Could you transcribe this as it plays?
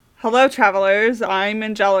Hello, travelers. I'm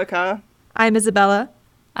Angelica. I'm Isabella.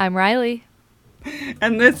 I'm Riley.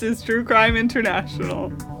 And this is True Crime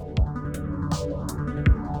International.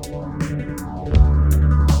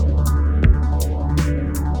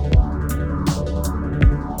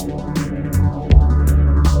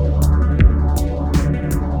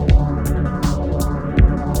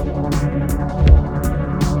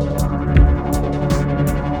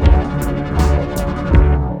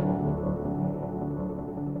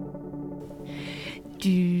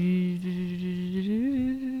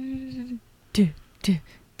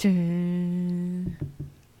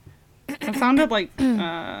 It sounded like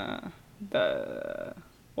the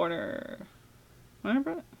order.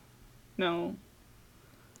 Whatever. No.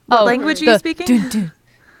 What language are you speaking?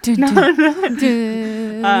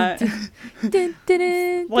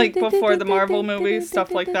 Like before the Marvel movies, stuff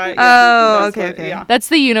like that. Oh, okay. Yeah. That's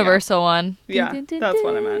the Universal one. Yeah, that's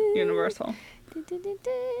what I meant. Universal.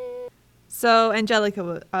 So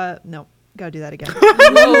Angelica, no, gotta do that again.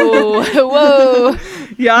 Whoa.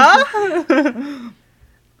 Yeah?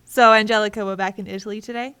 So Angelica, we're back in Italy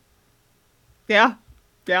today. Yeah.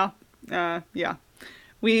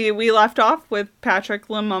 We left off with Patrick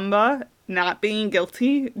Lumumba not being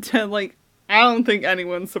guilty to, like, I don't think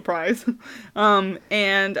anyone's surprised.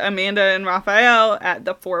 And Amanda and Raphael at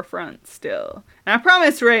the forefront still. And I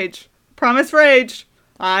promise rage,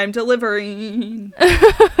 I'm delivering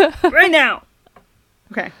right now.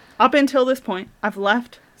 Okay, up until this point, I've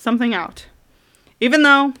left something out. Even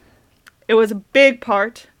though it was a big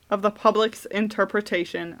part of the public's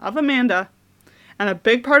interpretation of Amanda and a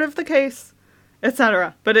big part of the case,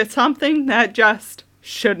 etc. But it's something that just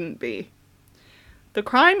shouldn't be. The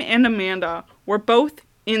crime and Amanda were both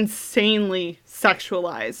insanely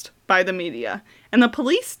sexualized by the media, and the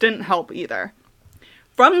police didn't help either.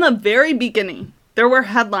 From the very beginning, there were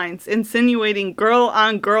headlines insinuating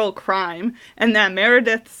girl-on-girl crime and that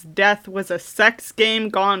Meredith's death was a sex game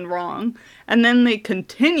gone wrong, and then they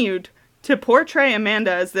continued to portray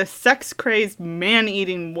Amanda as this sex-crazed,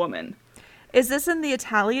 man-eating woman. Is this in the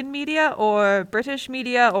Italian media or British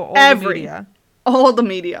media or all the media? All the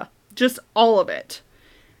media. Just all of it.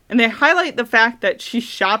 And they highlight the fact that she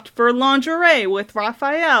shopped for lingerie with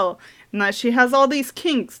Raphael and that she has all these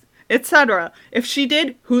kinks, etc. If she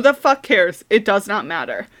did, who the fuck cares? It does not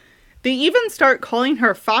matter. They even start calling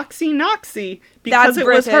her Foxy Knoxy because That's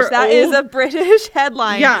British. That is a British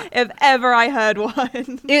headline. Yeah. If ever I heard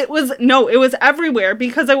one. It was everywhere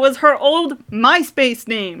because it was her old MySpace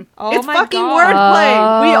name. Oh, it's my fucking God.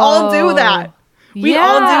 wordplay. We all do that. We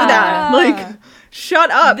all do that. Like,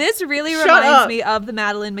 shut up. This really reminds me of the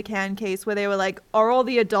Madeleine McCann case where they were like, are all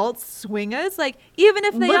the adults swingers? Like, even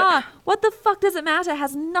if they are, what the fuck does it matter? It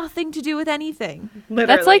has nothing to do with anything.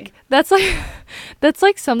 Literally. That's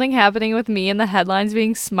like something happening with me and the headlines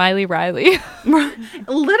being Smiley Riley.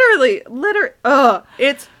 Literally,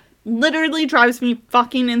 it literally drives me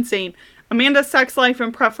fucking insane. Amanda's sex life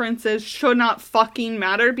and preferences should not fucking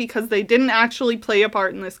matter because they didn't actually play a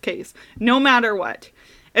part in this case, no matter what.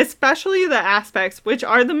 Especially the aspects which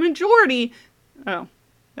are the majority. Oh,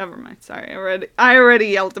 never mind. Sorry, I already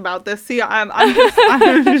yelled about this. See, I'm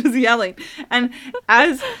just yelling. And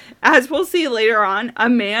as we'll see later on, a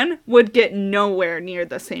man would get nowhere near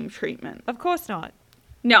the same treatment. Of course not.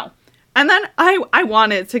 No. And then I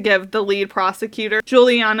wanted to give the lead prosecutor,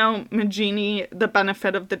 Giuliano Magini, the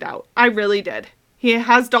benefit of the doubt. I really did. He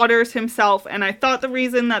has daughters himself, and I thought the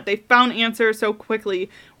reason that they found answers so quickly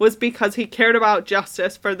was because he cared about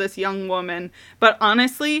justice for this young woman. But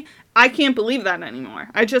honestly, I can't believe that anymore.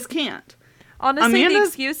 I just can't. Honestly, the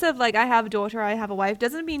excuse of, like, I have a daughter, I have a wife,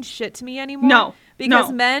 doesn't mean shit to me anymore. No.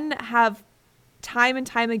 Because men have time and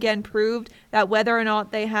time again proved that whether or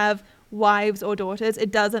not they have wives or daughters,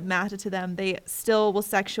 it doesn't matter to them. They still will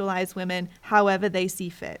sexualize women however they see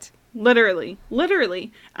fit. Literally.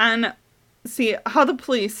 And see, how the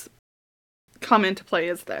police come into play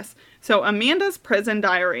is this. So Amanda's prison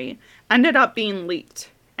diary ended up being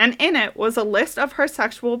leaked. And in it was a list of her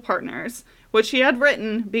sexual partners, which she had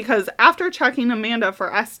written because after checking Amanda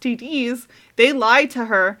for STDs, they lied to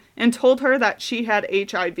her and told her that she had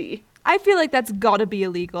HIV. I feel like that's gotta be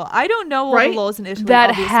illegal. I don't know all the laws in Italy, that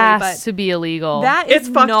obviously, has to be illegal. That is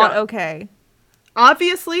not okay.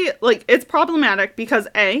 Obviously, like, it's problematic because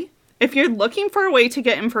A, if you're looking for a way to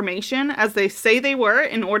get information, as they say they were,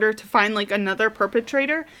 in order to find, like, another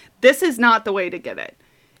perpetrator, this is not the way to get it.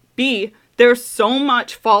 B, there's so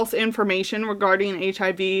much false information regarding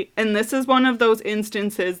HIV, and this is one of those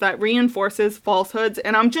instances that reinforces falsehoods,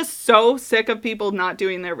 and I'm just so sick of people not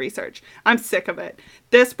doing their research. I'm sick of it.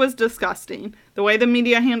 This was disgusting. The way the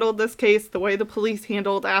media handled this case, the way the police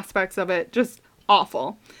handled aspects of it, just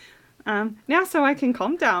awful. Now, so I can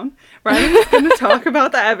calm down, Ryan is going to talk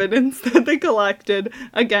about the evidence that they collected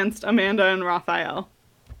against Amanda and Raphael.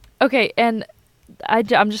 Okay, and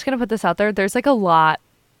I'm just going to put this out there. There's like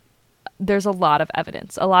there's a lot of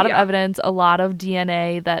evidence, a lot of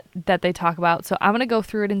DNA that they talk about. So I'm going to go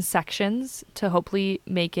through it in sections to hopefully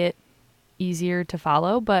make it easier to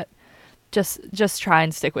follow, but just try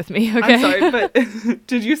and stick with me, okay? I'm sorry, but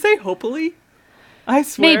did you say hopefully? I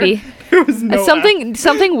swear. Maybe. There was no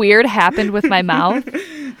something weird happened with my mouth.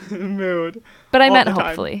 Mood. But I All meant the time.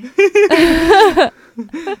 hopefully.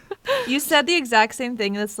 You said the exact same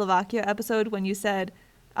thing in the Slovakia episode when you said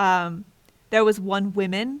there was one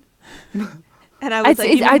woman. And I was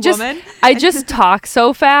woman? I just talk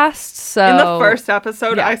so fast, so In the first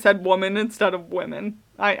episode, Yeah. I said woman instead of women.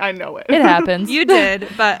 I know it. it happens. You did,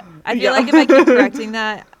 but I feel Yeah. like if I keep correcting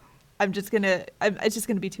that, it's just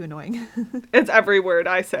gonna be too annoying. It's every word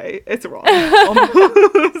I say. It's wrong.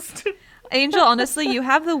 Almost. Angel, honestly, you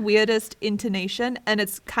have the weirdest intonation, and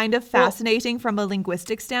it's kind of fascinating from a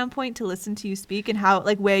linguistic standpoint to listen to you speak and how,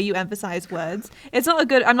 like, where you emphasize words. It's not a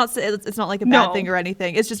good. I'm not. It's not like a bad No. thing or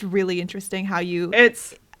anything. It's just really interesting how you.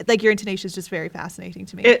 It's like your intonation is just very fascinating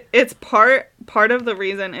to me. it's part of the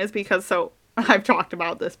reason is because so I've talked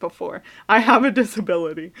about this before. I have a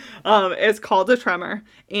disability. It's called a tremor,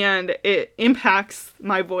 and it impacts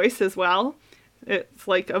my voice as well. It's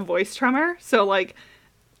like a voice tremor. So like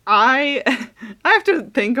I have to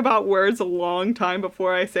think about words a long time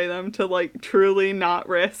before I say them to like truly not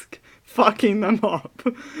risk fucking them up.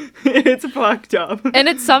 It's fucked up. And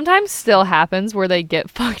it sometimes still happens where they get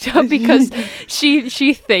fucked up because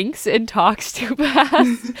she thinks and talks too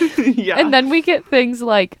fast. Yeah. And then we get things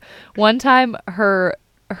like one time her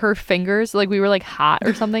fingers, like we were like hot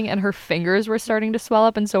or something, and her fingers were starting to swell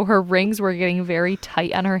up, and so her rings were getting very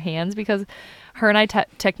tight on her hands because her and I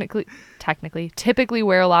typically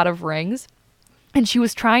wear a lot of rings. And she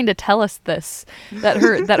was trying to tell us this, that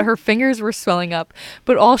her fingers were swelling up,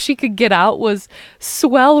 but all she could get out was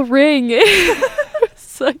swell ring.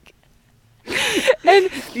 It's like, and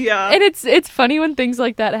Yeah. and it's funny when things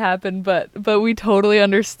like that happen, but we totally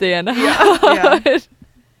understand how Yeah.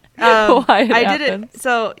 why it I happens. didn't.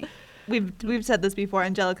 So we've said this before.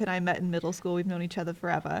 Angelica and I met in middle school. We've known each other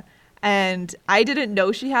forever. And I didn't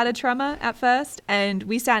know she had a tremor at first. And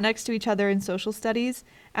we sat next to each other in social studies.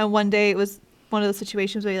 And one day it was one of those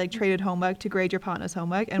situations where you like traded homework to grade your partner's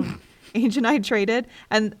homework. And Angel and I traded.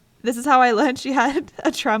 And this is how I learned she had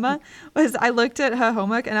a tremor. Was I looked at her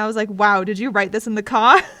homework and I was like, wow, did you write this in the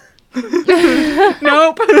car?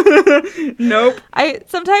 Nope. Nope.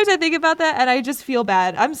 Sometimes I think about that and I just feel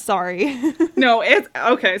bad. I'm sorry. No, it's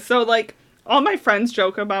okay. So like all my friends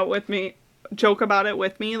joke about it with me.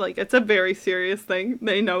 Like it's a very serious thing.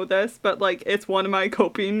 They know this, but like it's one of my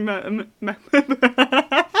coping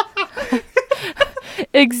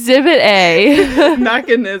Exhibit A.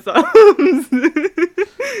 mechanisms.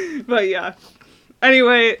 But yeah.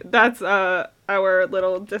 Anyway, that's our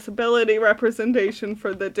little disability representation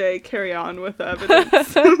for the day. Carry on with the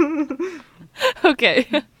evidence. Okay.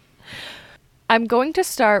 I'm going to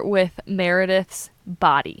start with Meredith's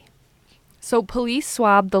body. So police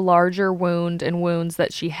swabbed the larger wound and wounds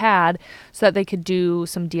that she had so that they could do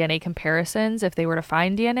some DNA comparisons if they were to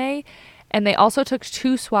find DNA. And they also took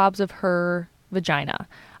 2 swabs of her vagina.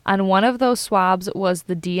 On one of those swabs was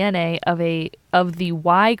the DNA of the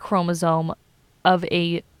Y chromosome of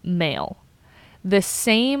a male. The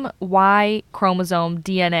same Y chromosome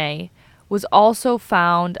DNA was also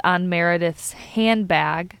found on Meredith's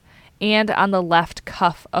handbag and on the left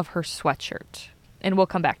cuff of her sweatshirt. And we'll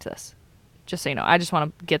come back to this. Just so you know, I just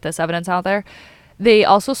want to get this evidence out there. They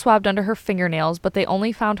also swabbed under her fingernails, but they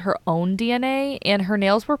only found her own DNA, and her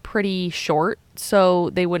nails were pretty short,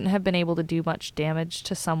 so they wouldn't have been able to do much damage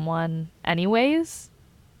to someone anyways.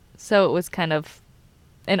 So it was kind of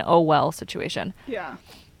an oh well situation. Yeah.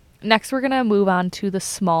 Next, we're going to move on to the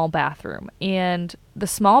small bathroom. And the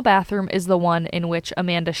small bathroom is the one in which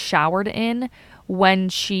Amanda showered in when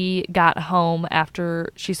she got home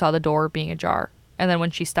after she saw the door being ajar. And then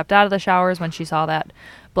when she stepped out of the showers, when she saw that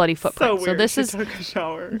bloody footprint. So weird. this she is took a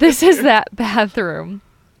shower. this is that bathroom.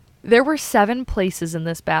 There were 7 places in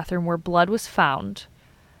this bathroom where blood was found.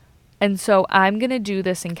 And so I'm going to do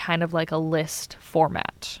this in kind of like a list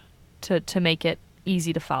format to make it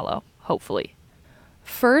easy to follow, hopefully.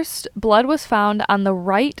 First, blood was found on the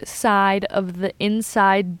right side of the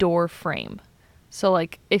inside door frame. So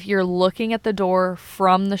like if you're looking at the door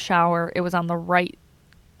from the shower, it was on the right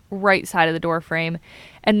side of the door frame,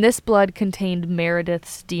 and this blood contained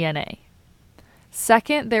Meredith's DNA.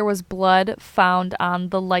 Second, there was blood found on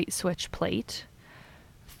the light switch plate.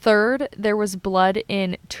 Third, there was blood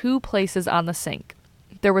in 2 places on the sink.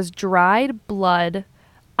 There was dried blood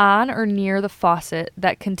on or near the faucet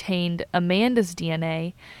that contained Amanda's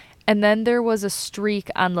DNA, and then there was a streak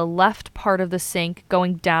on the left part of the sink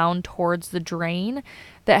going down towards the drain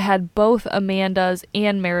that had both Amanda's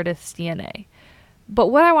and Meredith's DNA. But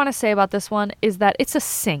what I want to say about this one is that it's a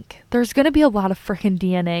sink. There's going to be a lot of freaking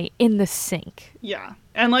DNA in the sink. Yeah.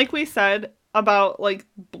 And like we said about, like,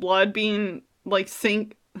 blood being, like,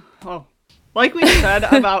 sink... Oh. Like we said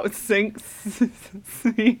about sinks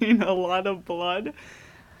seeing a lot of blood.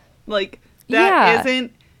 Like, that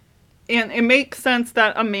isn't... And it makes sense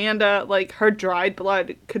that Amanda, like, her dried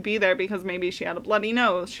blood could be there because maybe she had a bloody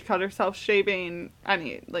nose. She cut herself shaving. I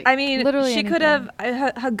mean, literally she could have,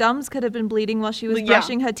 her gums could have been bleeding while she was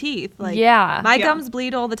brushing her teeth. Like, my gums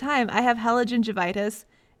bleed all the time. I have hella gingivitis.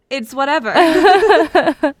 It's whatever.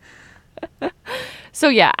 So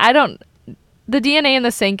yeah, the DNA in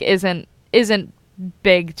the sink isn't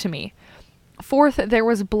big to me. Fourth, there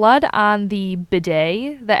was blood on the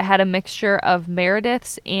bidet that had a mixture of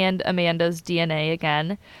Meredith's and Amanda's DNA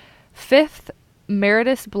again. Fifth,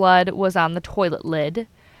 Meredith's blood was on the toilet lid.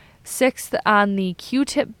 Sixth, on the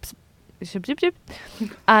Q-tip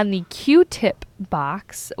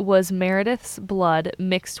box was Meredith's blood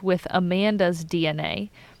mixed with Amanda's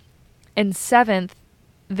DNA. And seventh,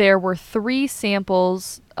 there were 3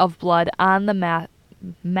 samples of blood on the bath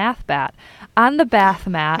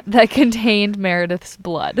mat that contained Meredith's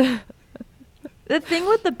blood. The thing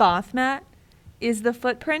with the bath mat is the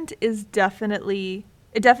footprint is definitely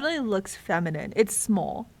looks feminine. It's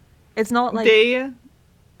small. It's not like... They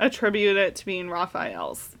attribute it to being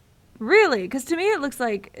Raphael's. Really? Because to me it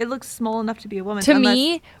looks small enough to be a woman. To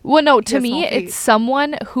me, it's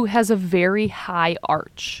someone who has a very high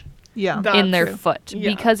arch. Yeah, in their foot,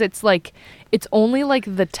 because it's like it's only like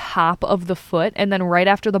the top of the foot, and then right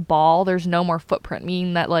after the ball there's no more footprint,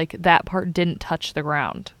 meaning that like that part didn't touch the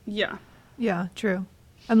ground. Yeah, true.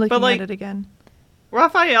 I'm looking at it again.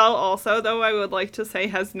 Raphael also, though, I would like to say,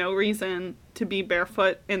 has no reason to be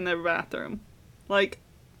barefoot in the bathroom. Like,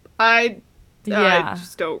 I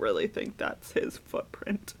just don't really think that's his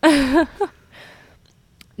footprint.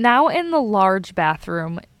 Now in the large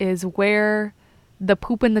bathroom is where the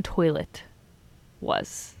poop in the toilet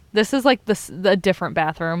was. This is like the different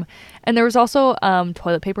bathroom. And there was also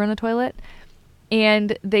toilet paper in the toilet.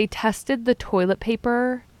 And they tested the toilet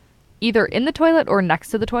paper either in the toilet or next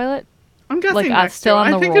to the toilet. I'm guessing like, next still to.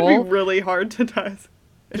 on the I think roll. it'd be really hard to test.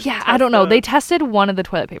 Yeah, I don't know. They tested one of the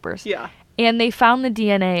toilet papers. Yeah. And they found the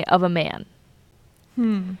DNA of a man.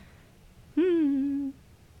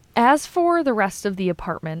 As for the rest of the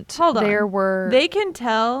apartment, They can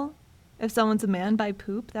tell if someone's a man by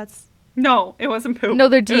poop. No, it wasn't poop. No,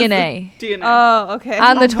 their DNA. DNA. Oh, okay.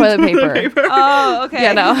 On the toilet paper. Oh, okay.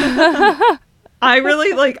 Yeah, no. I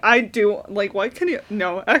really, what can you...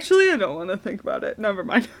 No, actually, I don't want to think about it. Never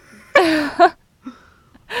mind.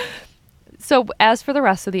 So, as for the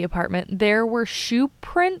rest of the apartment, there were shoe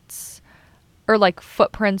prints, or like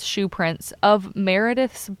footprints, shoe prints of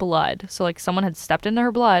Meredith's blood. So, like, someone had stepped into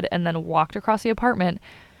her blood and then walked across the apartment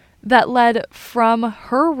that led from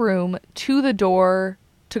her room to the door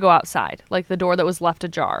to go outside, like the door that was left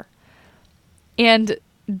ajar. And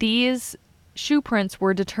these shoe prints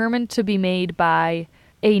were determined to be made by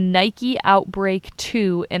a Nike Outbreak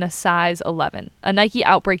 2 in a size 11. A Nike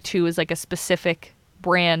Outbreak 2 is like a specific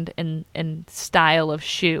brand and style of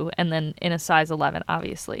shoe, and then in a size 11,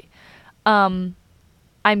 obviously. I'm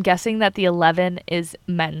guessing that the 11 is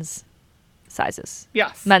men's sizes.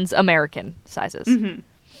 Yes. Men's American sizes. Mm-hmm.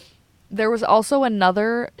 There was also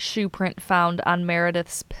another shoe print found on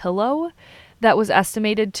Meredith's pillow that was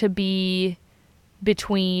estimated to be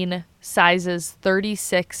between sizes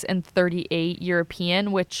 36 and 38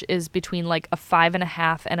 European, which is between like a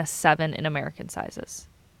 5.5 and a 7 in American sizes.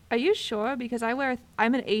 Are you sure? Because I'm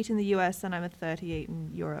an 8 in the US and I'm a 38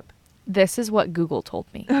 in Europe. This is what Google told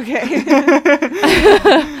me. Okay.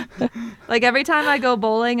 Like every time I go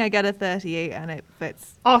bowling, I get a 38 and it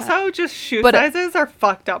fits. Also, just shoe sizes are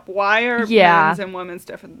fucked up. Why are men's and women's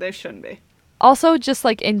different? They shouldn't be. Also, just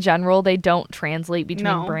like in general, they don't translate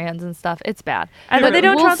between brands and stuff. It's bad. And they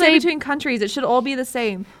don't translate between countries. It should all be the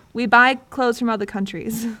same. We buy clothes from other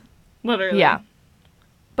countries. Literally. Yeah.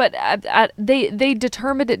 But they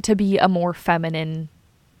determined it to be a more feminine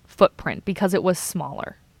footprint because it was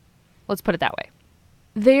smaller. Let's put it that way.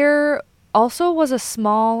 There also was a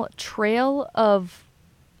small trail of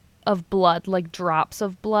blood, like drops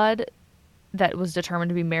of blood, that was determined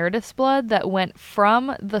to be Meredith's blood that went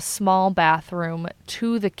from the small bathroom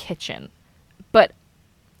to the kitchen. But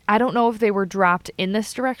I don't know if they were dropped in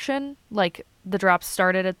this direction, like the drops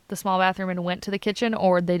started at the small bathroom and went to the kitchen,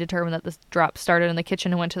 or they determined that the drops started in the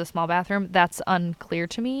kitchen and went to the small bathroom. That's unclear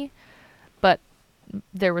to me, but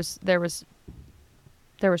there was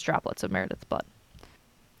droplets of Meredith's blood.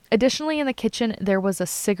 Additionally, in the kitchen, there was a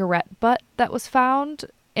cigarette butt that was found,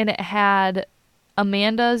 and it had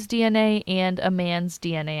Amanda's DNA and a man's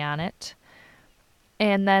DNA on it.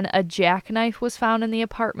 And then a jackknife was found in the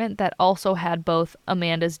apartment that also had both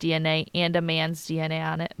Amanda's DNA and a man's DNA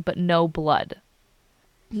on it, but no blood.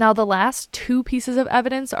 Now, the last two pieces of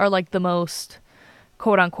evidence are like the most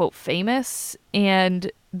quote-unquote famous,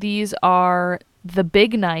 and these are the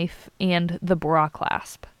big knife and the bra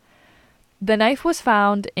clasp. The knife was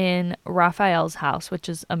found in Raphael's house, which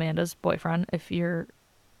is Amanda's boyfriend, if you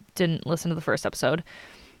didn't listen to the first episode.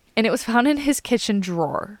 And it was found in his kitchen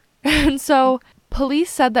drawer. And so police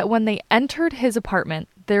said that when they entered his apartment,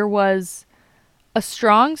 there was a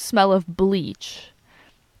strong smell of bleach.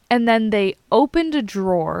 And then they opened a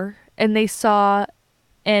drawer and they saw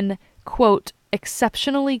an, quote,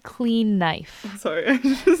 exceptionally clean knife. Sorry,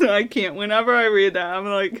 I can't. Whenever I read that, I'm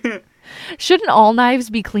like... Shouldn't all knives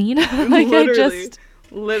be clean? Like,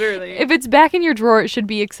 literally. If it's back in your drawer, it should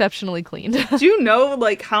be exceptionally clean. Do you know,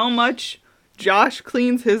 like, how much Josh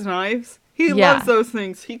cleans his knives? He loves those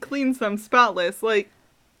things. He cleans them spotless. Like,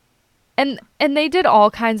 and they did all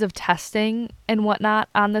kinds of testing and whatnot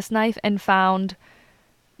on this knife and found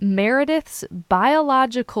Meredith's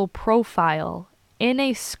biological profile in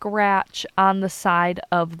a scratch on the side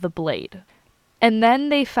of the blade. And then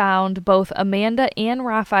they found both Amanda and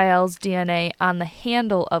Raphael's DNA on the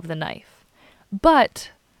handle of the knife. But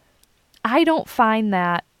I don't find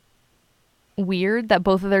that weird that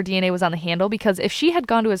both of their DNA was on the handle, because if she had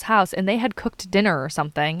gone to his house and they had cooked dinner or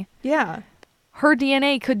something, Yeah. her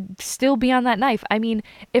DNA could still be on that knife. I mean,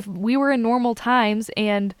 if we were in normal times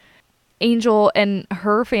and Angel and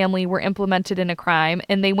her family were implemented in a crime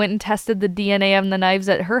and they went and tested the DNA on the knives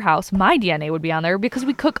at her house, my DNA would be on there because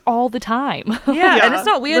we cook all the time. Yeah, Yeah, and it's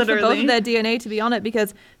not weird for both literally. of their DNA to be on it,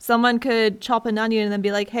 because someone could chop an onion and then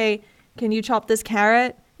be like, hey, can you chop this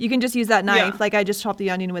carrot? You can just use that knife. Yeah. Like, I just chopped the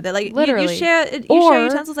onion with it. Like, Literally. you share Or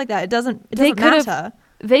utensils like that. It doesn't they could matter.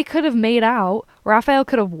 They could have made out. Raphael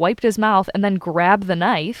could have wiped his mouth and then grabbed the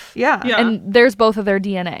knife. Yeah. Yeah. And there's both of their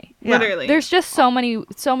DNA. Yeah. Literally. There's just so many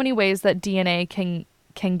ways that DNA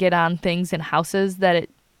can get on things in houses that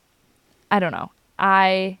I don't know.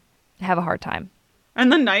 I have a hard time.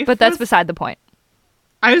 And the knife But that's was- beside the point.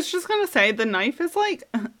 I was just going to say, the knife is like...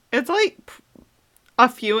 It's like a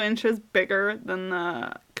few inches bigger than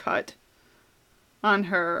the cut on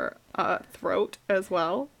her throat as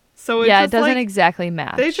well. So Yeah, it just, doesn't like, exactly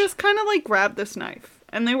match. They just kind of like grabbed this knife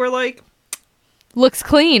and they were like, Looks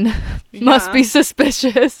clean. Must Yeah. be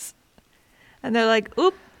suspicious. And they're like,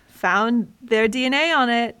 oop, found their DNA on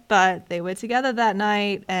it, but they were together that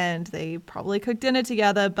night and they probably cooked dinner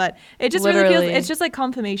together. But it just really Literally. feels, it's just like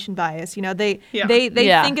confirmation bias. You know, they Yeah.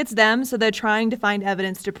 Yeah. think it's them, so they're trying to find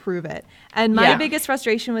evidence to prove it. And my Yeah. biggest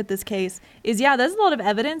frustration with this case is, there's a lot of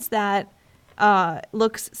evidence that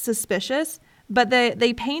looks suspicious, but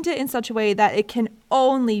they paint it in such a way that it can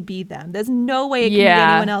only be them. There's no way it can be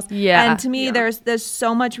Yeah. anyone else. Yeah. And to me, Yeah. there's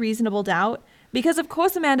so much reasonable doubt. Because of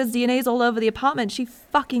course Amanda's DNA is all over the apartment. She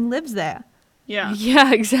fucking lives there. yeah.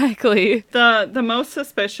 Yeah, exactly. The most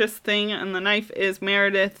suspicious thing in the knife is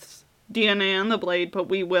Meredith's DNA on the blade, but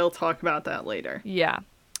we will talk about that later. Yeah.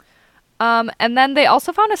 And then they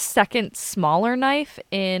also found a second smaller knife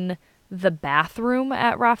in the bathroom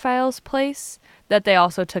at Raphael's place that they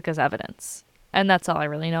also took as evidence. And that's all I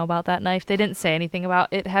really know about that knife. They didn't say anything about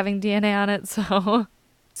it having DNA on it, so...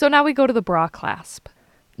 So now we go to the bra clasp.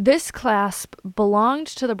 This clasp belonged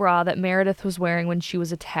to the bra that Meredith was wearing when she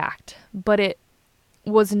was attacked, but it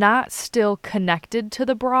was not still connected to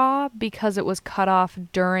the bra because it was cut off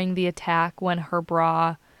during the attack when her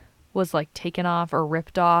bra was like taken off or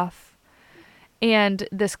ripped off. And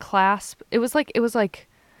this clasp, it was like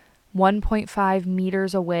 1.5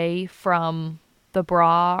 meters away from the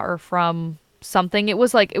bra or from something. It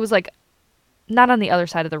was like not on the other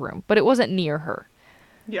side of the room, but it wasn't near her.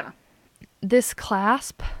 Yeah. This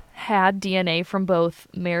clasp had DNA from both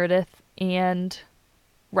Meredith and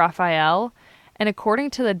Raphael, and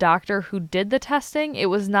according to the doctor who did the testing, it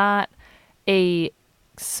was not a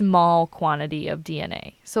small quantity of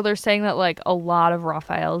DNA. So they're saying that like a lot of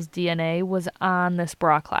Raphael's DNA was on this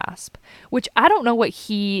bra clasp, which I don't know what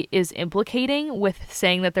he is implicating with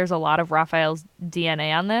saying that there's a lot of Raphael's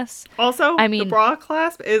DNA on this. Also, I the mean- bra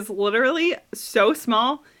clasp is literally so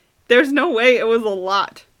small. There's no way it was a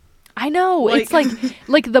lot. I know. It's Like-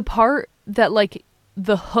 like the part that like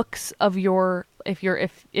the hooks of your if you're a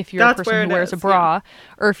That's person where who it wears a is, bra,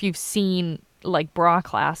 or if you've seen like bra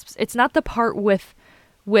clasps. It's not the part with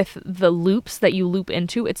the loops that you loop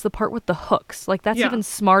into. It's the part with the hooks. Like that's even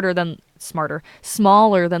smaller than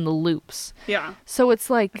the loops. Yeah. So it's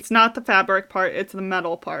like it's not the fabric part, it's the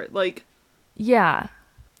metal part. Like, yeah.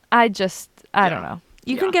 I don't know.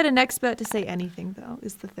 You can get an expert to say anything, though,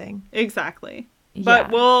 is the thing. Exactly.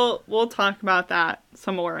 But Yeah. we'll talk about that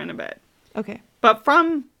some more in a bit. Okay. But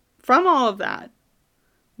from all of that,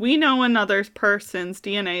 we know another person's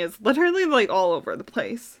DNA is literally like all over the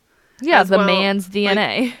place. Yeah, as the well. man's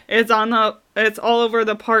DNA. Like, it's all over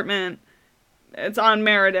the apartment. It's on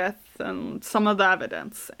Meredith and some of the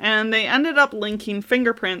evidence. And they ended up linking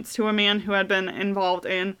fingerprints to a man who had been involved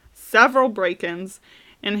in several break-ins,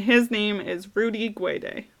 and his name is Rudy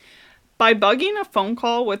Guede. By bugging a phone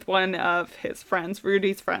call with one of his friends,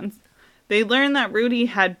 Rudy's friends, they learned that Rudy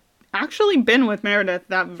had actually been with Meredith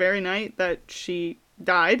that very night that she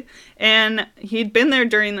died, and he'd been there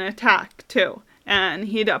during the attack, too. And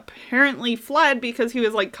he'd apparently fled because he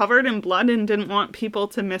was, like, covered in blood and didn't want people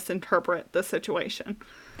to misinterpret the situation.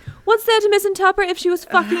 What's there to misinterpret if she was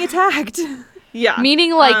fucking attacked? Yeah.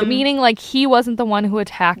 Meaning like he wasn't the one who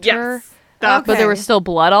attacked her, Yes. That's, but there was still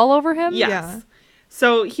blood all over him? yes. Yeah.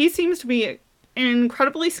 So he seems to be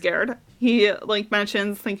incredibly scared. He, like,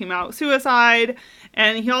 mentions thinking about suicide,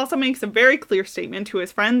 and he also makes a very clear statement to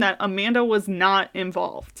his friend that Amanda was not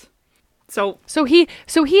involved. So he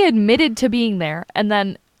admitted to being there and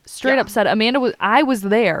then straight up said I was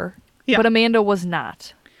there, but Amanda was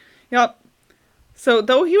not. Yep. So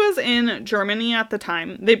though he was in Germany at the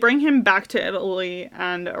time, they bring him back to Italy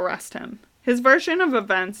and arrest him. His version of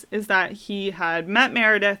events is that he had met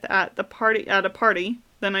Meredith at a party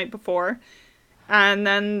the night before, and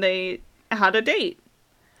then they had a date.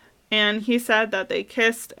 And he said that they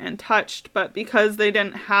kissed and touched, but because they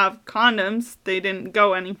didn't have condoms, they didn't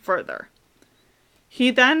go any further. He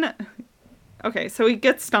then, so he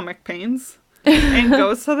gets stomach pains and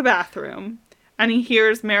goes to the bathroom, and he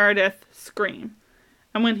hears Meredith scream.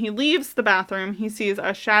 And when he leaves the bathroom, he sees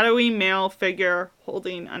a shadowy male figure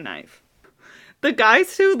holding a knife. The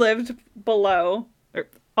guys who lived below, the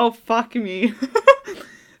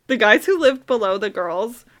guys who lived below the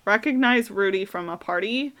girls recognized Rudy from a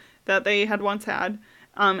party that they had once had,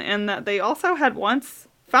 and that they also had once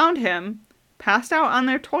found him passed out on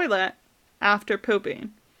their toilet after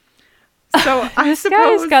pooping. So I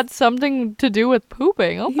suppose Guy's got something to do with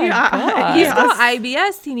pooping. Oh my god. He's got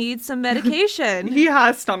IBS. He needs some medication. he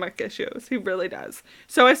has stomach issues. He really does.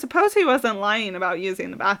 So I suppose he wasn't lying about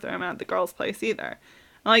using the bathroom at the girl's place either.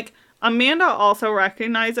 Like, Amanda also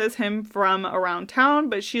recognizes him from around town,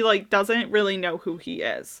 but she, like, doesn't really know who he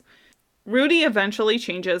is. Rudy eventually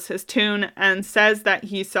changes his tune and says that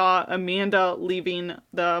he saw Amanda leaving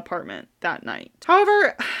the apartment that night.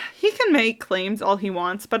 However, he can make claims all he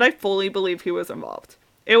wants, but I fully believe he was involved.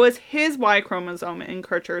 It was his Y chromosome in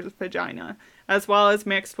Kircher's vagina, as well as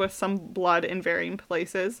mixed with some blood in varying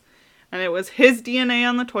places. And it was his DNA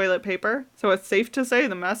on the toilet paper, so it's safe to say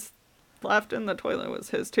the mess left in the toilet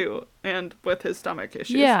was his too, and with his stomach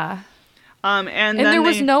issues. Yeah. And there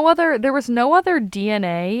was no other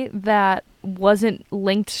DNA that wasn't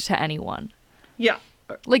linked to anyone. Yeah.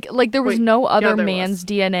 Like there was no other there man's was.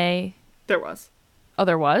 DNA. There was. Oh,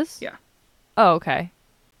 there was? Yeah. Oh, okay.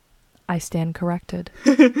 I stand corrected.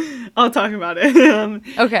 I'll talk about it.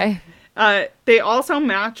 Okay. They also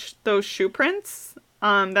matched those shoe prints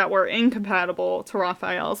that were incompatible to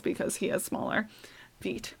Raphael's because he has smaller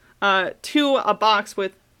feet to a box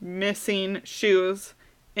with missing shoes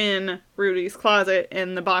in Rudy's closet,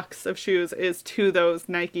 and the box of shoes is to those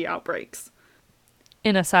Nike outbreaks.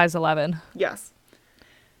 In a size 11. Yes.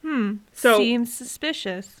 So seems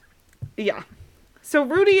suspicious. Yeah. So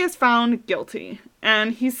Rudy is found guilty,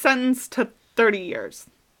 and he's sentenced to 30 years.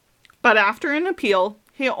 But after an appeal,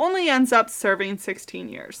 he only ends up serving 16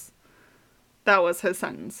 years. That was his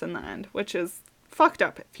sentence in the end, which is fucked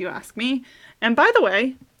up if you ask me. And by the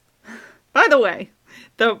way,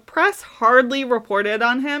 the press hardly reported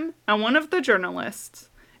on him, and one of the journalists,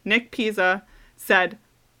 Nick Pisa, said,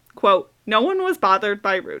 quote, "No one was bothered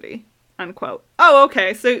by Rudy," unquote. Oh,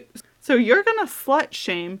 okay, so you're gonna slut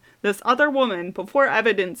shame this other woman before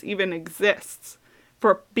evidence even exists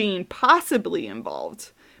for being possibly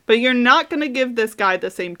involved, but you're not gonna give this guy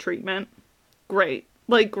the same treatment? Great.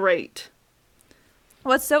 Like, great.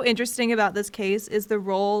 What's so interesting about this case is the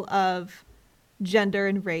role of gender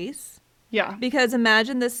and race. Yeah. Because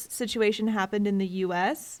imagine this situation happened in the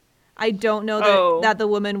U.S. I don't know that the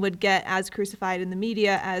woman would get as crucified in the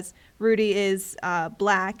media as Rudy is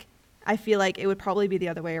black. I feel like it would probably be the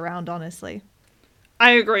other way around, honestly.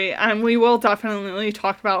 I agree. And we will definitely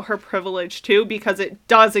talk about her privilege too, because it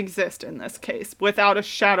does exist in this case. Without a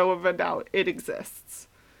shadow of a doubt, it exists.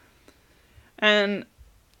 And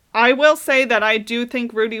I will say that I do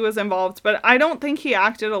think Rudy was involved, but I don't think he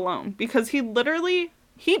acted alone, because he literally,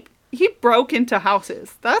 he broke into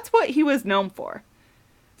houses. That's what he was known for.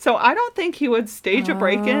 So I don't think he would stage a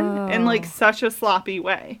break-in in like such a sloppy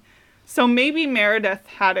way. So maybe Meredith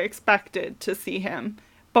had expected to see him,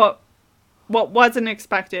 but what wasn't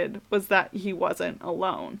expected was that he wasn't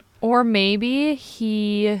alone. Or maybe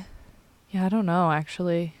he... Yeah, I don't know,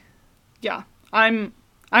 actually. Yeah, I'm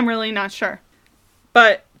really not sure.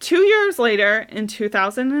 But 2 years later, in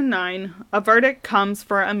 2009, a verdict comes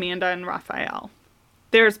for Amanda and Raphael.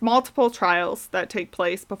 There's multiple trials that take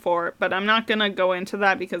place before, but I'm not going to go into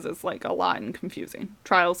that because it's like a lot and confusing.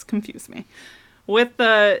 Trials confuse me. With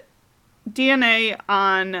the DNA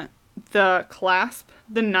on the clasp,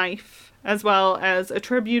 the knife, as well as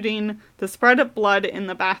attributing the spread of blood in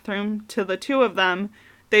the bathroom to the two of them,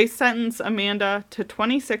 they sentence Amanda to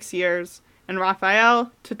 26 years and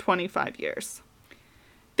Raphael to 25 years.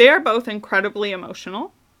 They are both incredibly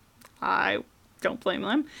emotional. I don't blame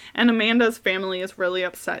them. And Amanda's family is really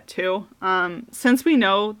upset too. Since we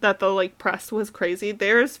know that the press was crazy,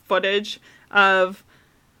 there's footage of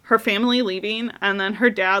her family leaving and then her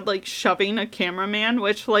dad shoving a cameraman,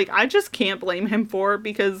 which I just can't blame him for,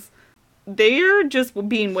 because they're just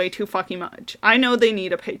being way too fucking much. I know they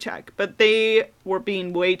need a paycheck, but they were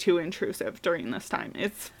being way too intrusive during this time.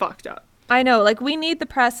 It's fucked up. I know, we need the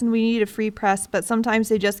press and we need a free press, but sometimes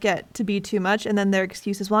they just get to be too much, and then their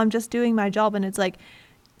excuse is, well, I'm just doing my job, and it's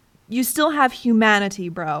you still have humanity,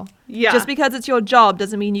 bro. Yeah. Just because it's your job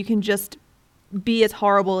doesn't mean you can just be as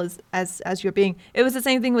horrible as you're being. It was the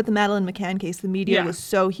same thing with the Madeleine McCann case. The media was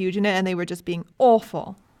so huge in it, and they were just being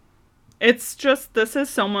awful. It's just, this is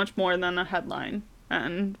so much more than a headline,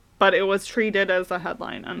 but it was treated as a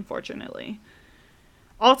headline, unfortunately.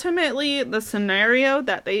 Ultimately, the scenario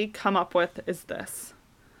that they come up with is this.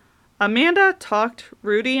 Amanda talked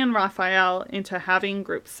Rudy and Raphael into having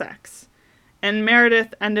group sex, and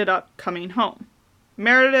Meredith ended up coming home.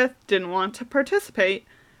 Meredith didn't want to participate,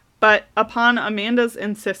 but upon Amanda's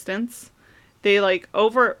insistence, they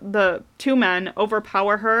the two men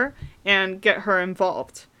overpower her and get her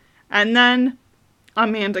involved. And then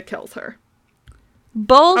Amanda kills her.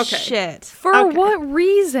 Bullshit. Okay. For what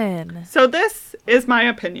reason? So this is my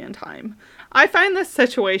opinion time. I find this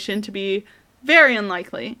situation to be very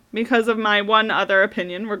unlikely because of my one other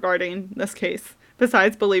opinion regarding this case,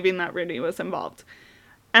 besides believing that Rudy was involved.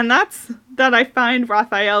 And that's that I find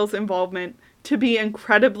Raphael's involvement to be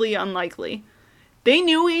incredibly unlikely. They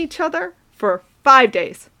knew each other for 5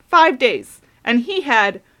 days. 5 days. And he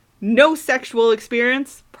had no sexual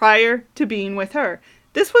experience prior to being with her.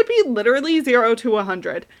 This would be literally 0 to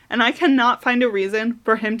 100, and I cannot find a reason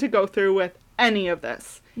for him to go through with any of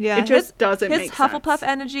this. Yeah, it just doesn't make sense. His Hufflepuff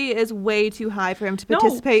energy is way too high for him to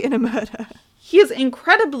participate in a murder. He is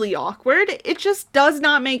incredibly awkward. It just does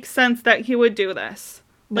not make sense that he would do this.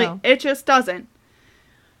 No. It just doesn't.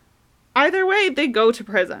 Either way, they go to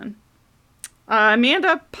prison.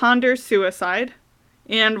 Amanda ponders suicide,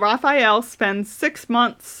 and Raphael spends 6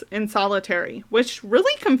 months in solitary, which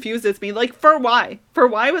really confuses me. For why? For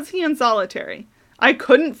why was he in solitary? I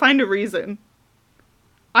couldn't find a reason.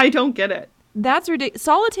 I don't get it. That's ridiculous.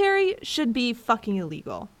 Solitary should be fucking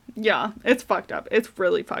illegal. Yeah, it's fucked up. It's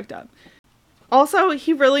really fucked up. Also,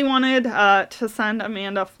 he really wanted to send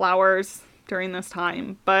Amanda flowers during this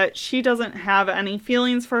time, but she doesn't have any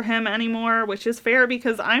feelings for him anymore, which is fair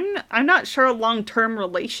because I'm not sure a long-term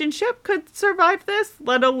relationship could survive this,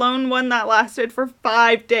 let alone one that lasted for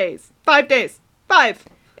 5 days. 5 days. 5.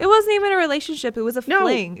 It wasn't even a relationship. It was a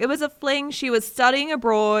fling. It was a fling. She was studying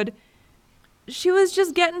abroad. She was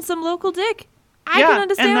just getting some local dick. I can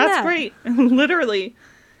understand that. And that's great. Literally.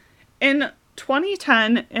 In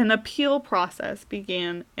 2010, an appeal process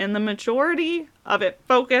began, and the majority of it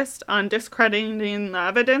focused on discrediting the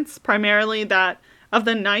evidence, primarily that of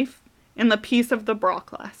the knife and the piece of the bra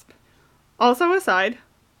clasp. Also aside,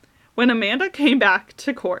 when Amanda came back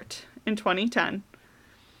to court in 2010,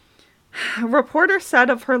 a reporter said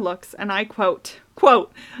of her looks, and I quote,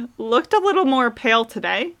 "looked a little more pale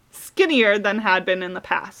today, skinnier than had been in the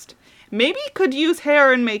past. Maybe could use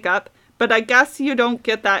hair and makeup, but I guess you don't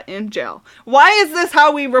get that in jail." Why is this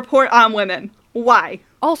how we report on women? Why?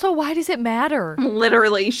 Also, why does it matter?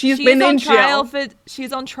 Literally, she's been in jail.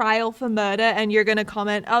 She's on trial for murder, and you're going to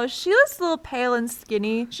comment, oh, she looks a little pale and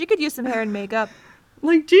skinny. She could use some hair and makeup.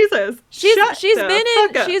 Jesus. She's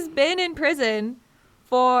been in prison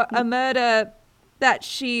for a murder that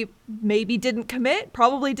she maybe didn't commit,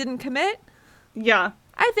 probably didn't commit. Yeah.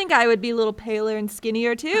 I think I would be a little paler and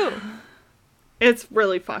skinnier too. It's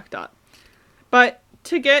really fucked up. But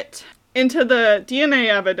to get into the DNA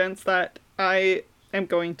evidence that I am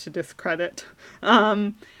going to discredit,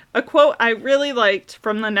 a quote I really liked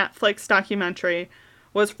from the Netflix documentary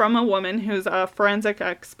was from a woman who's a forensic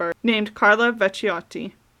expert named Carla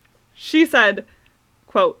Vecchiotti. She said,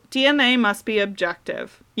 quote, "DNA must be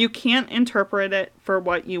objective. You can't interpret it for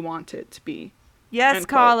what you want it to be." Yes, End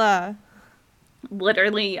quote. Carla.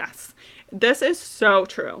 Literally, yes. This is so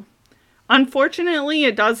true. Unfortunately,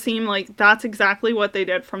 it does seem like that's exactly what they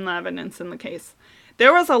did from the evidence in the case.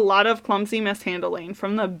 There was a lot of clumsy mishandling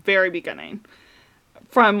from the very beginning,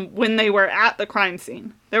 from when they were at the crime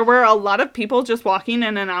scene. There were a lot of people just walking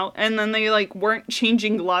in and out, and then they like weren't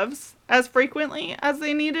changing gloves as frequently as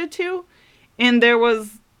they needed to, and there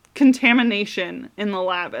was contamination in the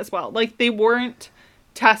lab as well. Like, they weren't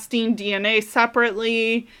testing DNA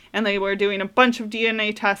separately, and they were doing a bunch of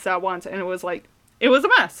DNA tests at once, and it was a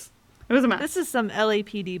mess. It was a mess. This is some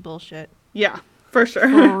LAPD bullshit. Yeah, for sure.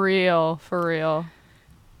 For real.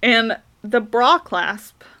 And the bra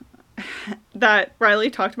clasp that Riley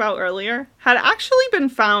talked about earlier had actually been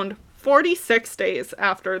found 46 days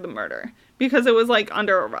after the murder, because it was like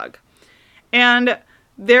under a rug. And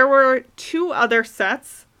there were 2 other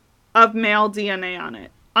sets of male DNA on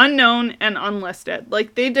it, unknown and unlisted.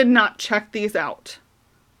 Like, they did not check these out.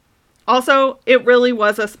 Also, it really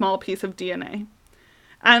was a small piece of DNA.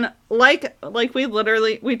 And like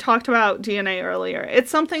we talked about DNA earlier,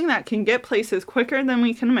 it's something that can get places quicker than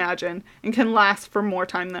we can imagine and can last for more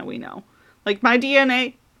time than we know. Like, my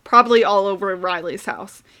DNA, probably all over Riley's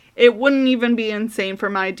house. It wouldn't even be insane for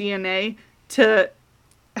my DNA to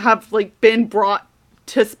have, like, been brought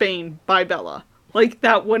to Spain by Bella. Like,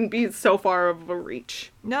 that wouldn't be so far of a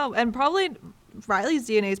reach. No, and probably Riley's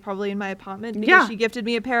DNA is probably in my apartment because she gifted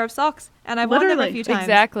me a pair of socks, and I've worn them a few times.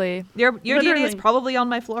 Exactly. Your DNA is probably on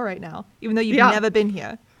my floor right now, even though you've never been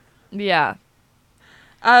here. Yeah.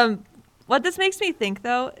 What this makes me think,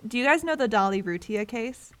 though, do you guys know the Dolly Rutia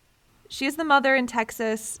case? She's the mother in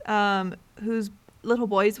Texas whose little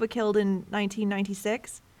boys were killed in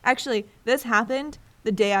 1996. Actually, this happened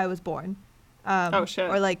the day I was born. Oh, shit.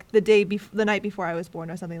 Or like the night before I was born,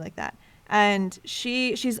 or something like that. And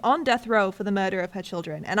she's on death row for the murder of her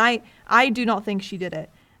children. And I do not think she did it.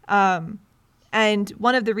 And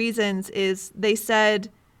one of the reasons is they said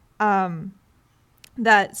that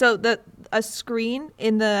a screen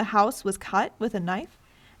in the house was cut with a knife,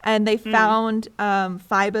 and they found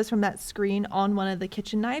fibers from that screen on one of the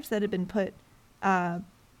kitchen knives that had been put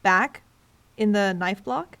back in the knife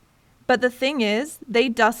block. But the thing is, they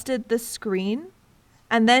dusted the screen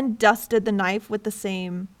and then dusted the knife with the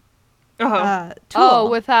same tool. Oh,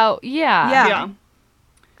 without, yeah.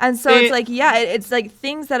 And so it's like, it's like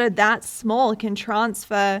things that are that small can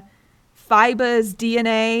transfer fibers,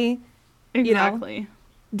 DNA. Exactly. You know?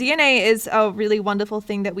 DNA is a really wonderful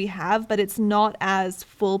thing that we have, but it's not as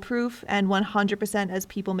foolproof and 100% as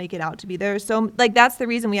people make it out to be. There's that's the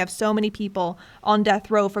reason we have so many people on death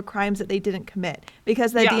row for crimes that they didn't commit,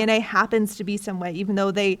 because their DNA happens to be some way, even though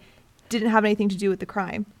they didn't have anything to do with the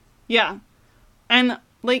crime. Yeah. And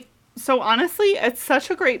so honestly, it's such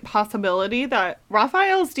a great possibility that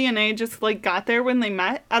Raphael's DNA just got there when they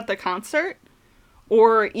met at the concert,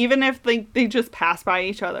 or even if they just passed by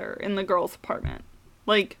each other in the girls' apartment.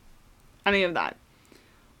 Any of that.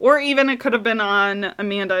 Or even it could have been on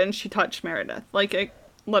Amanda and she touched Meredith.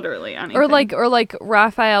 Literally anything. Or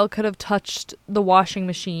Raphael could have touched the washing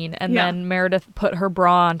machine and then Meredith put her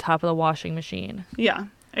bra on top of the washing machine. Yeah.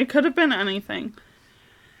 It could have been anything.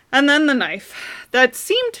 And then the knife. That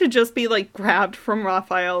seemed to just be grabbed from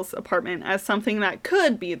Raphael's apartment as something that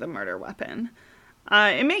could be the murder weapon.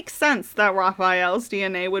 It makes sense that Raphael's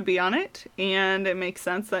DNA would be on it, and it makes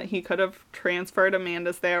sense that he could have transferred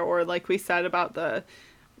Amanda's there, or like we said about the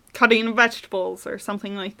cutting of vegetables or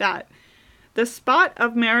something like that. The spot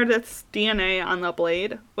of Meredith's DNA on the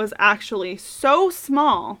blade was actually so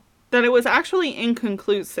small that it was actually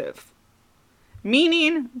inconclusive,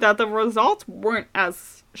 meaning that the results weren't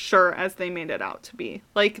as sure as they made it out to be.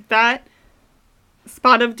 That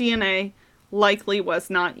spot of DNA likely was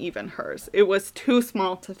not even hers. It was too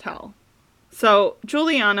small to tell. So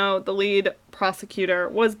Giuliano, the lead prosecutor,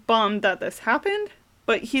 was bummed that this happened,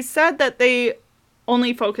 but he said that they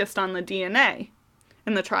only focused on the DNA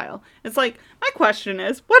in the trial. It's my question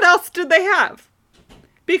is, what else did they have?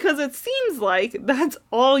 Because it seems like that's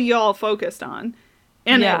all y'all focused on.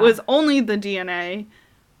 And it was only the DNA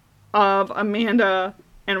of Amanda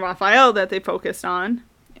and Raphael that they focused on,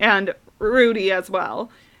 and Rudy as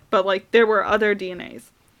well. But there were other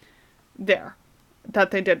DNAs there.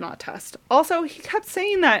 that they did not test. Also, he kept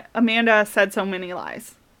saying that Amanda said so many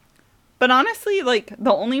lies. But honestly, like,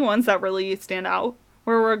 the only ones that really stand out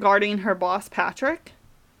were regarding her boss, Patrick.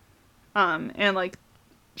 And, like,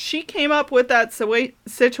 she came up with that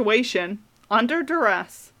situation under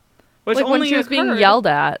duress. Which like only when she was being occurred- yelled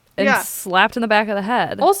at and Yeah. slapped in the back of the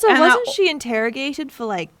head. Also, And wasn't that- she interrogated for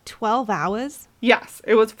like 12 hours? Yes,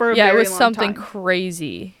 it was for a yeah, very it was long something time.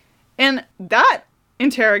 crazy. And that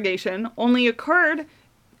interrogation only occurred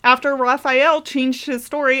after Raphael changed his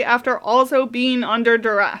story after also being under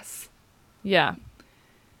duress. Yeah.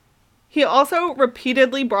 He also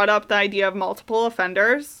repeatedly brought up the idea of multiple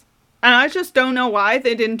offenders. And I just don't know why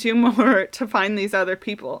they didn't do more to find these other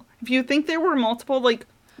people. If you think there were multiple, like,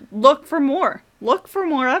 look for more. Look for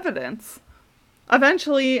more evidence.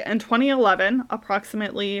 Eventually, in 2011,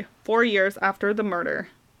 approximately 4 years after the murder,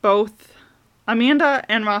 both Amanda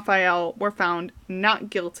and Raphael were found not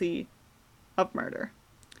guilty of murder.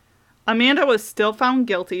 Amanda was still found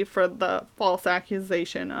guilty for the false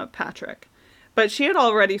accusation of Patrick, but she had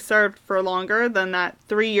already served for longer than that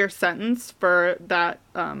 3-year sentence for that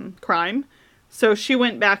crime, so she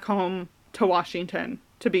went back home to Washington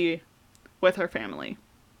to be with her family.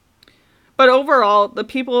 But overall, the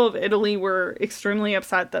people of Italy were extremely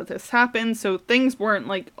upset that this happened, so things weren't,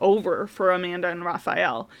 like, over for Amanda and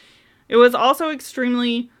Raphael. It was also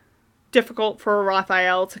extremely difficult for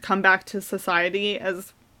Raphael to come back to society,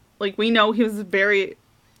 as, like, we know he was a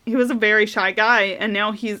very shy guy, and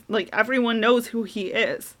now he's, like, everyone knows who he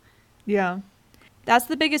is. Yeah. That's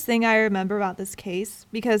the biggest thing I remember about this case,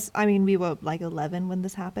 because, I mean, we were like 11 when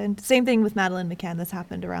this happened. Same thing with Madeleine McCann. This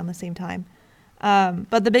happened around the same time.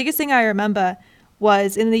 But the biggest thing I remember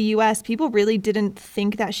was in the US, people really didn't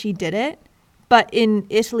think that she did it, but in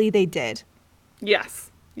Italy they did.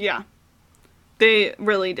 Yes. Yeah. They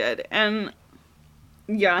really did. And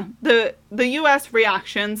yeah, the US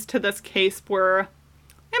reactions to this case were,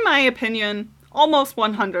 in my opinion, almost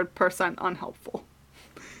 100% unhelpful.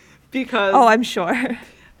 Because Oh, I'm sure.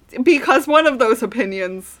 because one of those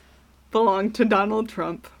opinions belonged to Donald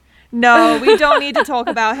Trump. No, we don't need to talk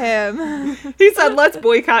about him. He said, "Let's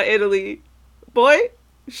boycott Italy." Boy,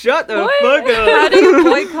 shut the fuck How up. do you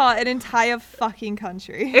boycott an entire fucking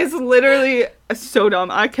country? It's literally so dumb.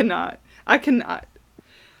 I cannot.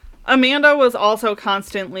 Amanda was also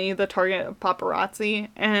constantly the target of paparazzi,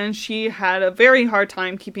 and she had a very hard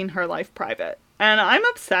time keeping her life private. And I'm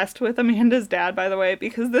obsessed with Amanda's dad, by the way,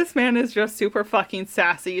 because this man is just super fucking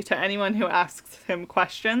sassy to anyone who asks him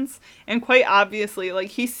questions. And quite obviously, like,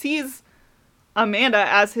 he sees Amanda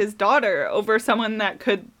as his daughter over someone that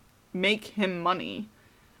could make him money.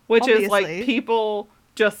 Which is, like, Obviously. people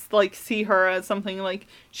just, like, see her as something like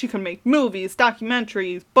she could make movies,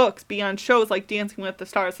 documentaries, books, be on shows like Dancing with the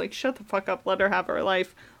Stars. Like, shut the fuck up, let her have her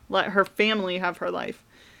life, let her family have her life.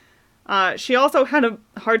 She also had a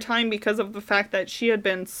hard time because of the fact that she had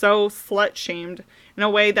been so slut-shamed in a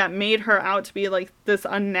way that made her out to be, like, this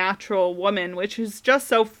unnatural woman, which is just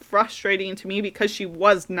so frustrating to me because she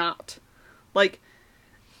was not. Like,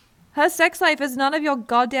 Her sex life is none of your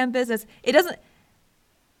goddamn business. It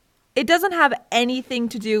doesn't have anything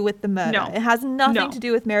to do with the murder. No. It has nothing No. to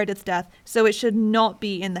do with Meredith's death, so it should not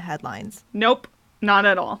be in the headlines. nope, not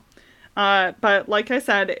at all. But like I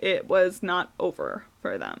said, it was not over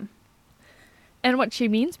for them. And what she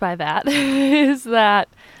means by that is that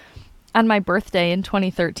on my birthday in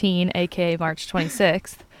 2013, aka March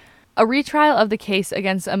 26th, a retrial of the case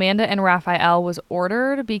against Amanda and Raphael was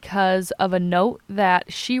ordered because of a note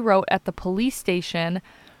that she wrote at the police station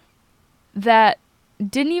that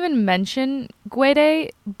didn't even mention Guede,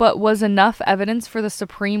 but was enough evidence for the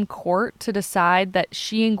Supreme Court to decide that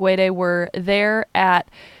she and Guede were there at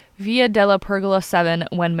Via della Pergola 7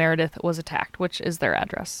 when Meredith was attacked, which is their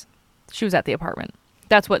address. She was at the apartment.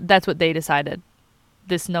 That's what they decided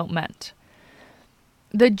this note meant.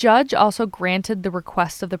 The judge also granted the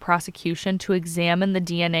request of the prosecution to examine the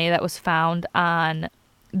DNA that was found on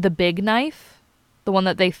the big knife, the one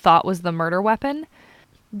that they thought was the murder weapon,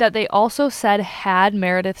 that they also said had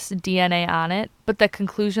Meredith's DNA on it, but the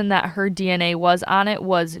conclusion that her DNA was on it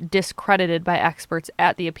was discredited by experts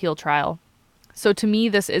at the appeal trial. So to me,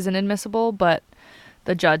 this isn't admissible, but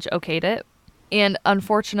the judge okayed it. And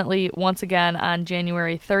unfortunately, once again, on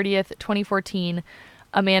January 30th, 2014,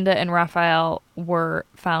 Amanda and Raphael were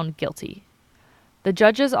found guilty. The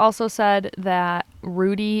judges also said that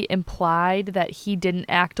Rudy implied that he didn't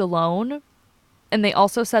act alone. And they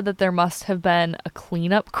also said that there must have been a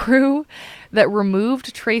cleanup crew that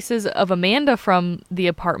removed traces of Amanda from the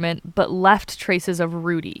apartment, but left traces of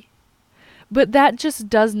Rudy. But that just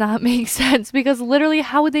does not make sense, because literally,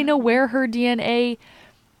 how would they know where her DNA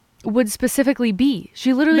would specifically be.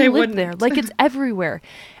 She literally They lived there. wouldn't. Like, it's everywhere.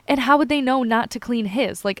 And how would they know not to clean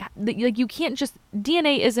his? Like you can't just,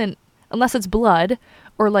 DNA isn't, unless it's blood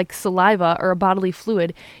or like saliva or a bodily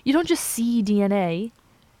fluid, you don't just see DNA.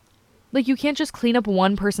 Like, you can't just clean up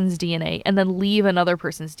one person's DNA and then leave another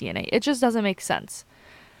person's DNA. It just doesn't make sense.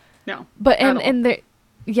 No. But at all. and their,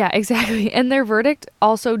 yeah, exactly. And their verdict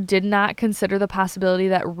also did not consider the possibility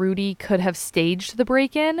that Rudy could have staged the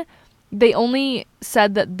break-in. They only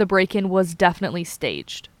said that the break-in was definitely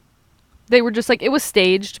staged. They were just like, it was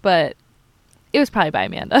staged, but it was probably by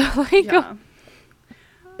Amanda. Like, Yeah.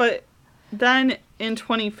 But then in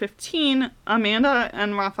 2015, Amanda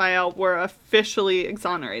and Raphael were officially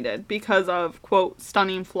exonerated because of, quote,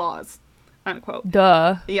 stunning flaws, unquote.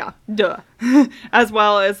 duh. Yeah, duh. As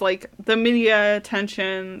well as, like, the media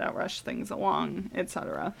attention that rushed things along,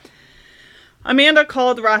 etc. Amanda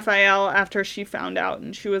called Raphael after she found out,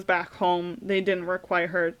 and she was back home. They didn't require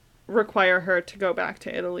her to go back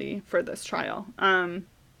to Italy for this trial.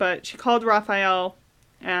 But she called Raphael,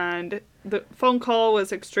 and the phone call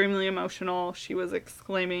was extremely emotional. She was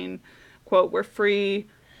exclaiming, quote, we're free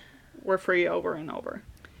over and over.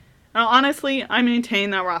 Now, honestly, I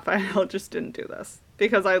maintain that Raphael just didn't do this,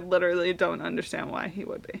 because I literally don't understand why he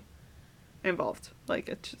would be involved. Like,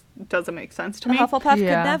 it just doesn't make sense to me. Hufflepuff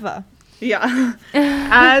Yeah. could never. Yeah.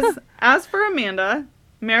 As for Amanda,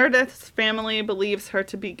 Meredith's family believes her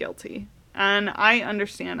to be guilty. And I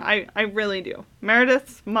understand. I really do.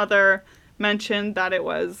 Meredith's mother mentioned that it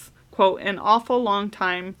was, quote, an awful long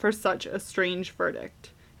time for such a strange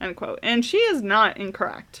verdict, end quote. And she is not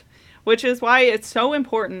incorrect, which is why it's so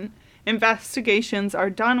important investigations are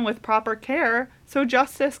done with proper care so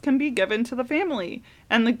justice can be given to the family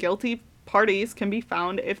and the guilty parties can be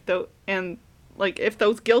found if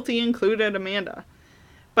those guilty included Amanda.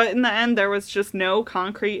 But in the end, there was just no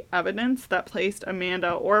concrete evidence that placed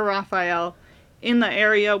Amanda or Raphael in the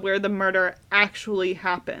area where the murder actually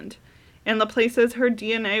happened. And the places her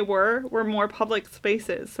DNA were more public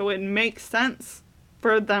spaces, so it makes sense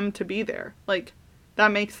for them to be there. Like,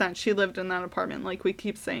 that makes sense. She lived in that apartment, like we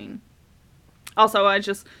keep saying. Also, I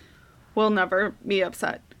just will never be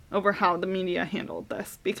upset over how the media handled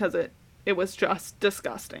this, because it was just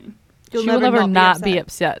disgusting. She will never not be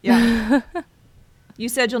upset. Yeah. You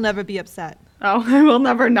said you'll never be upset. Oh, I will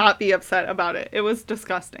never not be upset about it. It was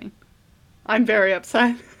disgusting. I'm very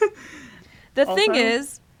upset. The Also- thing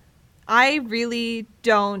is, I really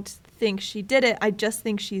don't think she did it. I just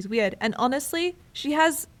think she's weird. And honestly, she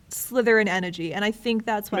has Slytherin energy, and I think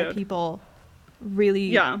that's why Weird. people really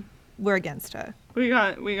Yeah. were against her. We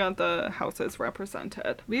got the houses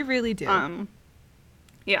represented. We really do.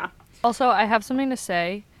 Yeah. Also, I have something to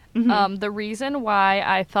say. Mm-hmm. The reason why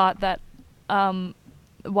I thought that,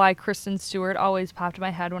 why Kristen Stewart always popped in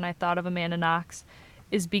my head when I thought of Amanda Knox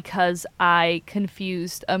is because I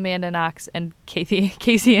confused Amanda Knox and Casey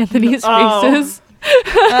Anthony's Oh. faces.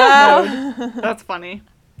 That's funny.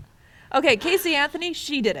 Okay, Casey Anthony,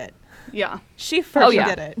 she did it. Yeah. She first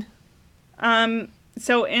yeah. did it.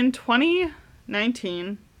 So in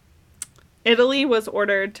 2019, Italy was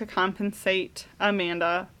ordered to compensate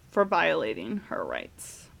Amanda for violating her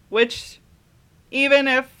rights, which, even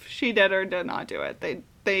if she did or did not do it,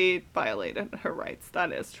 they violated her rights.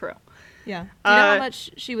 That is true. Yeah. Do you know how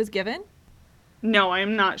much she was given? No,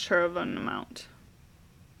 I'm not sure of an amount.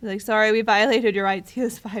 Like, sorry, we violated your rights.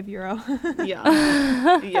 Here's €5.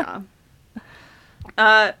 Yeah. Yeah.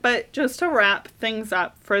 But just to wrap things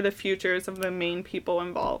up for the futures of the main people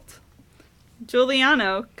involved,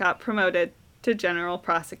 Giuliano got promoted to general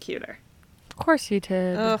prosecutor. Of course you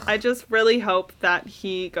did. Ugh. I just really hope that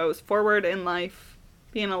he goes forward in life,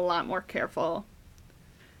 being a lot more careful.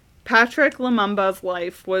 Patrick Lumumba's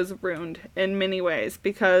life was ruined in many ways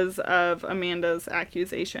because of Amanda's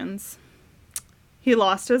accusations. He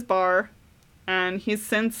lost his bar, and he's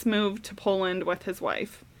since moved to Poland with his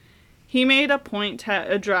wife. He made a point to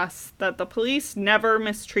address that the police never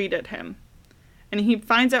mistreated him, and he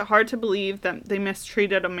finds it hard to believe that they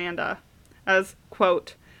mistreated Amanda, as,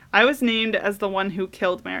 quote, I was named as the one who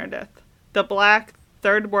killed Meredith, the black,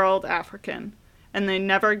 third world African, and they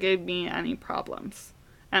never gave me any problems,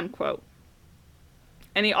 end quote.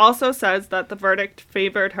 And he also says that the verdict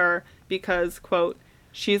favored her because, quote,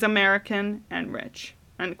 she's American and rich,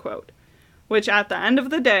 end quote. Which at the end of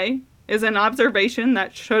the day is an observation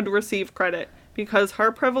that should receive credit because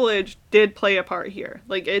her privilege did play a part here.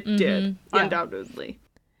 Like, it did, Yeah. undoubtedly.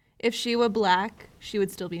 If she were black, she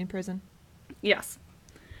would still be in prison. Yes.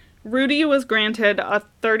 Rudy was granted a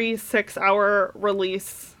 36-hour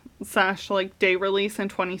release / day release in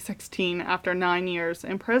 2016 after 9 years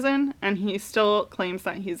in prison, and he still claims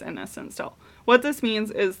that he's innocent still. What this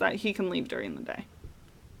means is that he can leave during the day.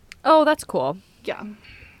 Oh, that's cool. Yeah,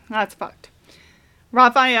 that's fucked.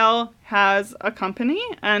 Raphael has a company,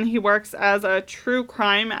 and he works as a true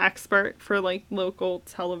crime expert for, local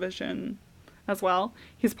television as well.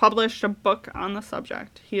 He's published a book on the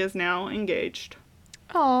subject. He is now engaged.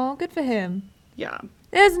 Oh, good for him. Yeah.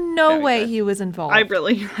 There's no Very way good. he was involved. I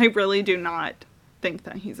really do not think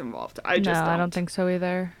that he's involved. I don't think so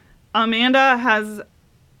either. Amanda has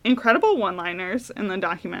incredible one-liners in the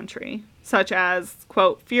documentary, such as,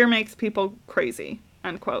 quote, "Fear makes people crazy,"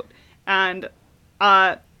 end quote. And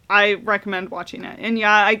I recommend watching it. And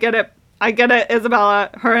yeah, I get it, Isabella.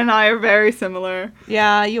 Her and I are very similar.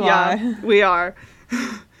 Yeah, you are. We are.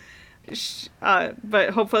 But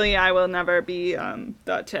hopefully I will never be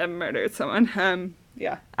thought to have murdered someone.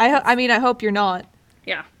 Yeah. I hope you're not.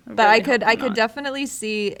 Yeah. But I could definitely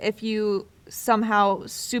see if you somehow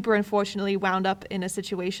super unfortunately wound up in a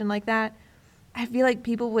situation like that. I feel like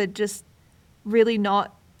people would just really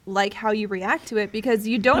not like how you react to it because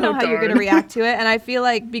you don't know how you're going to react to it. And I feel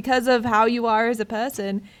like because of how you are as a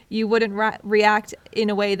person, you wouldn't react in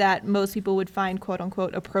a way that most people would find quote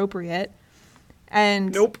unquote appropriate.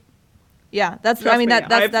 And nope. Yeah, that's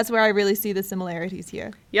where I really see the similarities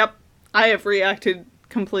here. Yep. I have reacted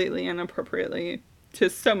completely inappropriately to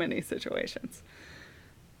so many situations,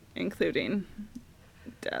 including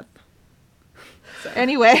death. So.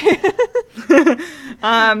 Anyway.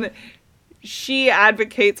 She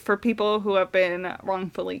advocates for people who have been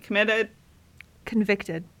wrongfully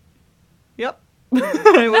convicted. Yep.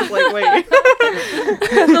 I was like, wait.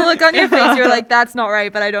 The look on your face, you're like, that's not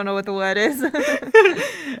right, but I don't know what the word is.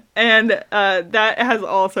 And that has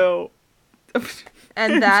also...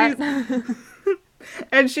 And that...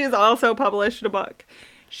 And she's also published a book.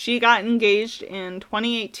 She got engaged in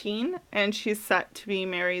 2018, and she's set to be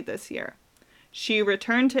married this year. She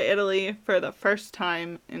returned to Italy for the first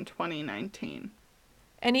time in 2019.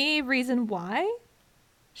 Any reason why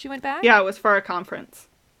she went back? Yeah, it was for a conference.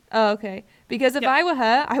 Oh, okay. Because if I were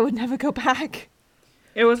her, I would never go back.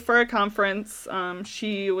 It was for a conference.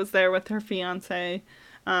 She was there with her fiance.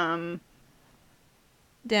 Damn,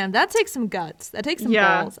 that takes some guts. That takes some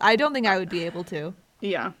balls. I don't think I would be able to.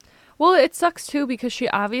 Yeah. Well, it sucks too because she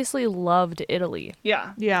obviously loved Italy.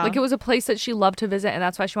 Yeah. Yeah. Like it was a place that she loved to visit, and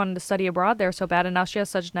that's why she wanted to study abroad there so bad, and now she has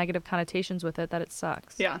such negative connotations with it that it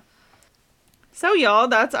sucks. Yeah. So, y'all,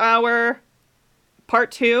 that's our part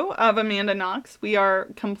 2 of Amanda Knox. We are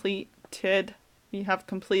completed. We have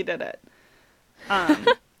completed it.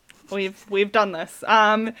 We've done this.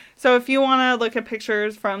 So if you want to look at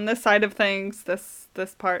pictures from this side of things, this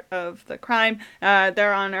part of the crime,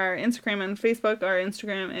 they're on our Instagram and Facebook. Our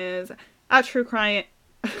Instagram is @TrueCry.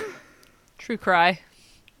 True cry.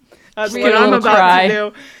 That's Real what I'm about cry. to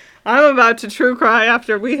do. I'm about to true cry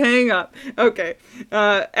after we hang up. Okay.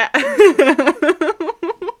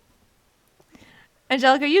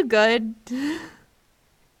 Angelica, are you good?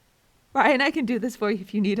 Ryan, I can do this for you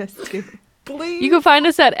if you need us to. Please. You can find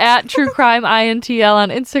us at @TrueCrimeINTL on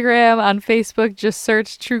Instagram. On Facebook, just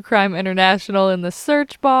search True Crime International in the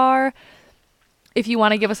search bar. If you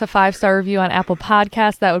want to give us a 5-star review on Apple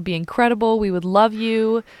Podcasts, that would be incredible. We would love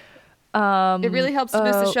you. It really helps to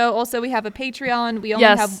boost the show. Also, we have a Patreon. We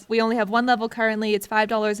only have one level currently. It's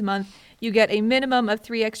 $5 a month. You get a minimum of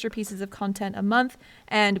 3 extra pieces of content a month,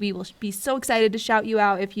 and we will be so excited to shout you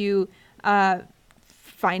out if you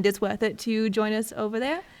find it's worth it to join us over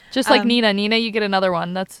there. Just like Nina. Nina, you get another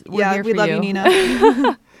one. We're here we for love you,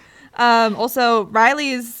 Nina. Also,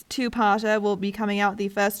 Riley's 2-parter will be coming out the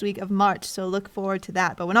first week of March, so look forward to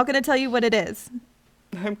that. But we're not going to tell you what it is.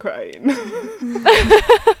 I'm crying.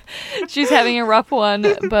 She's having a rough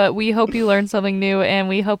one, but we hope you learned something new, and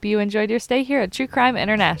we hope you enjoyed your stay here at True Crime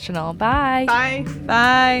International. Bye. Bye.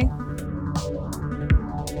 Bye.